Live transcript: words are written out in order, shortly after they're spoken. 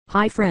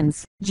Hi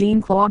friends,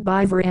 Jean-Claude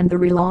Biver and the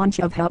relaunch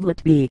of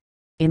Hublot B.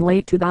 In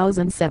late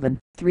 2007,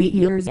 3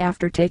 years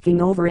after taking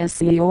over as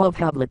CEO of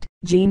Hublot,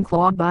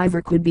 Jean-Claude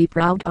Biver could be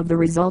proud of the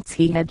results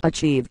he had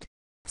achieved.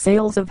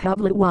 Sales of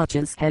Hublot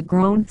watches had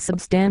grown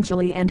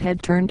substantially and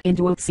had turned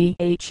into a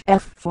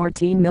CHF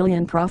 14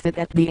 million profit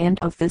at the end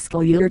of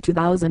fiscal year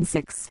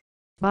 2006.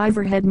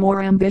 Biver had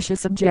more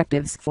ambitious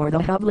objectives for the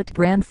Hublot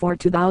brand for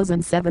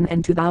 2007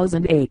 and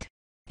 2008.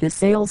 His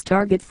sales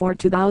target for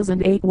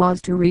 2008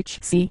 was to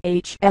reach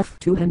CHF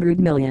 200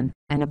 million,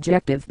 an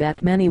objective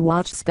that many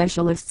watch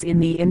specialists in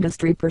the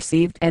industry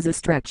perceived as a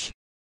stretch.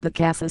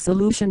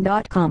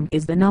 TheCasaSolution.com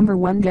is the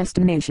 #1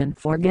 destination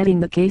for getting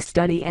the case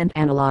study and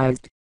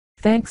analyzed.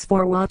 Thanks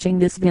for watching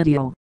this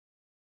video.